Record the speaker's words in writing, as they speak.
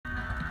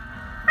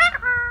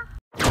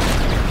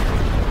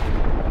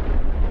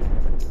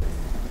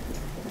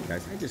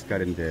just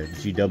got into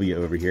GW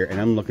over here, and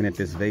I'm looking at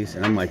this vase,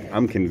 and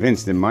I'm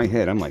convinced in my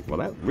head, I'm like, well,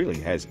 that really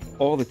has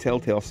all the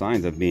telltale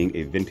signs of being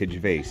a vintage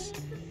vase.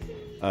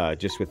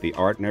 Just with the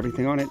art and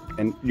everything on it,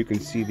 and you can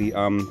see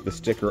the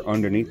sticker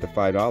underneath the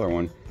 $5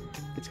 one.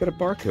 It's got a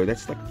barcode.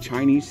 That's like a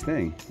Chinese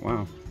thing.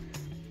 Wow.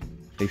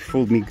 They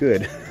fooled me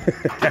good.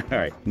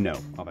 Alright, no.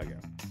 Off I go.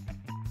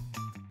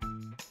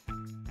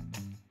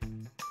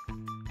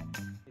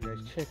 Hey guys,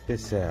 check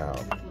this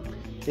out.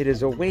 It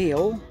is a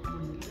whale,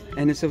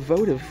 and it's a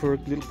votive for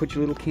put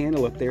your little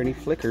candle up there and he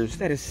flickers.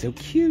 That is so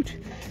cute.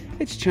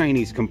 It's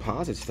Chinese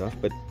composite stuff,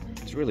 but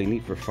it's really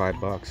neat for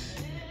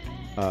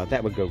 $5.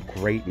 That would go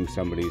great in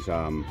somebody's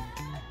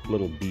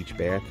little beach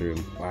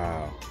bathroom.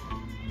 Wow.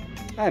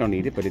 I don't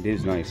need it, but it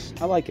is nice.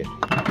 I like it.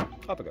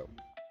 Up I go.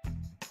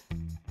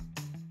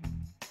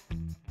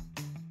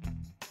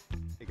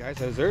 Hey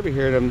guys, I was over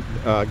here and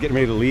I'm getting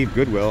ready to leave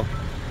Goodwill.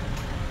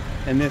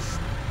 And this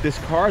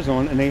car's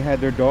on, and they had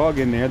their dog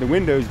in there, the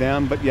window's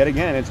down, but yet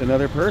again, it's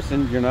another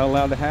person. You're not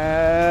allowed to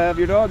have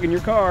your dog in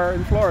your car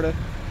in Florida.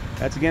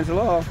 That's against the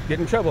law. Get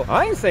in trouble.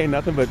 I ain't saying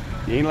nothing, but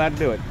you ain't allowed to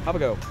do it. Up I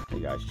go. Hey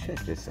guys, check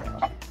this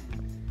out.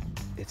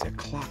 It's a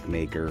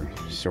clockmaker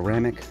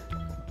ceramic.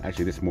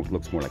 Actually, this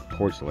looks more like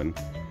porcelain.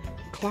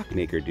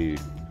 Clockmaker,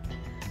 dude.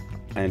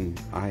 And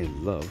I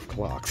love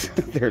clocks.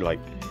 They're like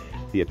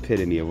the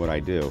epitome of what I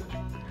do.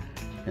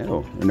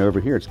 Oh, and over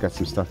here, it's got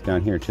some stuff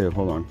down here too.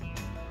 Hold on.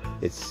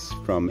 It's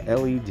from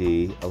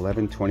LED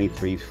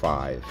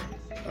 1123.5.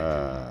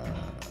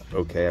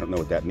 Okay, I don't know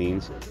what that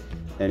means.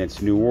 And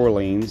it's New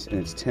Orleans, and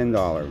it's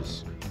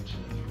 $10.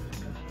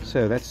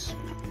 So that's,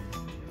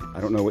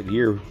 I don't know what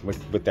year,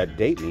 what that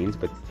date means,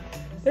 but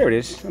there it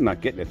is. I'm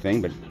not getting a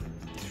thing, but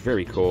it's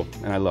very cool,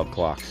 and I love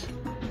clocks.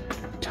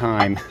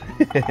 Time,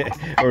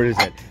 or is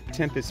it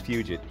Tempest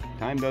Fugit?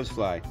 Time does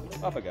fly.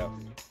 Off I go.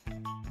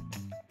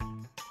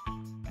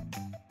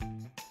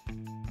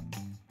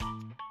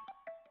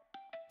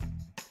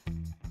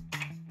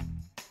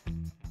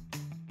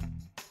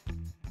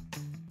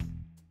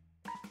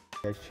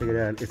 Guys, check it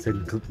out. It's a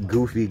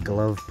goofy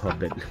glove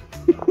puppet.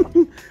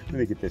 Let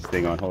me get this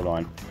thing on. Hold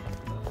on.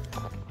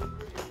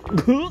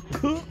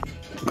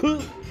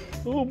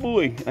 Oh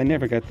boy, I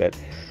never got that.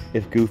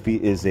 If Goofy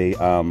is a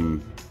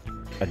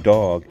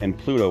dog and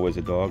Pluto is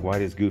a dog, why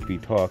does Goofy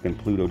talk and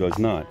Pluto does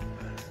not?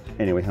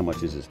 Anyway, how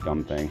much is this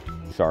dumb thing?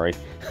 Sorry.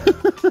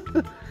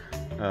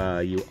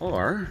 You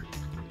are.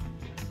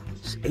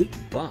 It's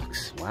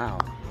 $8. Wow.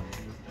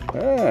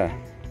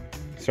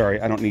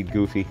 Sorry, I don't need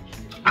Goofy.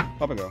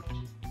 Up I go.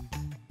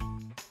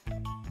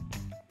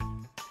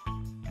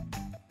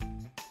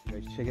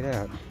 Check it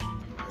out.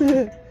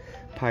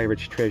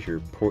 Pirate's Treasure,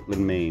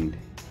 Portland, Maine.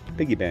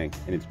 Piggy bank,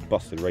 and it's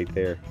busted right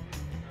there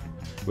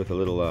with a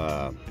little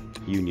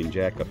Union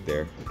Jack up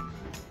there,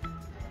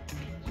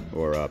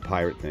 or a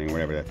pirate thing,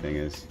 whatever that thing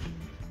is.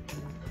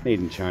 Made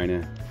in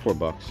China,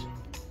 $4.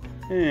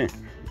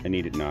 I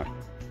need it not.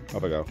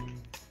 Up I go.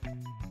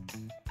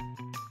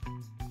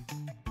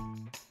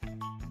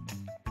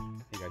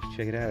 Hey guys,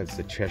 check it out. It's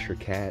the Cheshire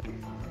Cat.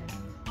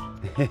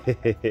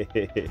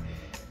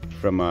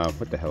 From,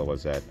 what the hell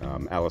was that?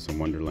 Alice in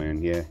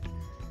Wonderland, yeah.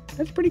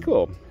 That's pretty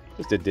cool.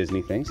 Just a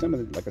Disney thing. Some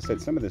of the, like I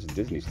said, some of this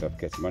Disney stuff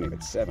gets money, but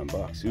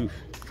 $7. Oof.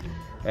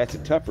 That's a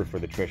tougher for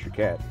the Cheshire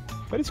Cat.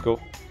 But it's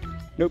cool.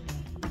 Nope.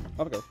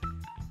 Off I go.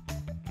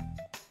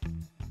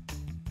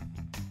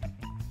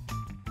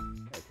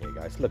 Okay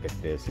guys, look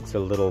at this. It's a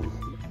little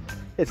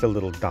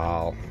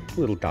doll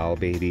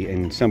baby,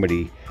 and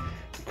somebody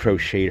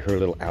crocheted her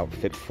little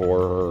outfit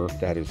for her.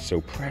 That is so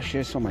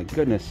precious. Oh my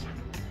goodness.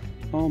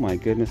 Oh my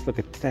goodness, look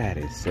at that.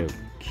 It's so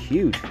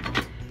cute.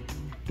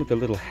 With the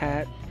little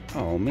hat.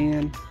 Oh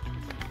man.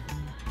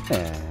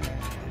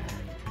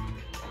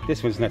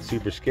 This one's not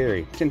super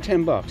scary. It's in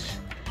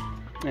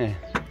 $10.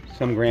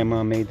 Some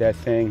grandma made that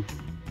thing.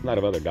 A lot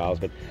of other dolls,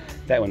 but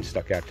that one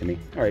stuck out to me.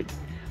 Alright,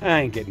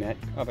 I ain't getting that.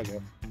 Off I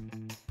go.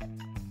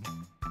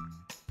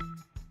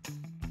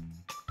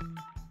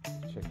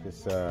 Check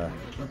this,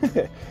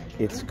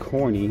 it's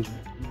corny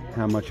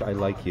how much I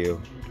like you.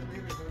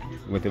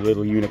 With a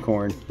little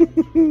unicorn.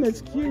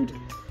 That's cute.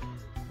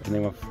 And they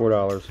want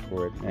 $4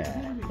 for it.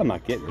 I'm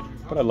not getting it,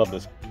 but I love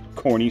this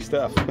corny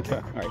stuff.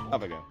 Alright,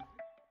 off I go.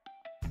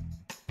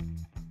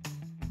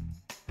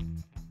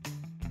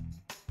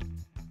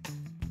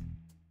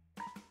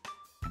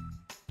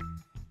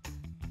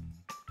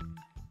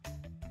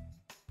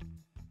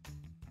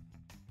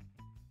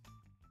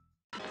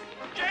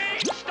 Jane,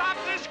 stop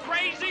this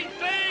crazy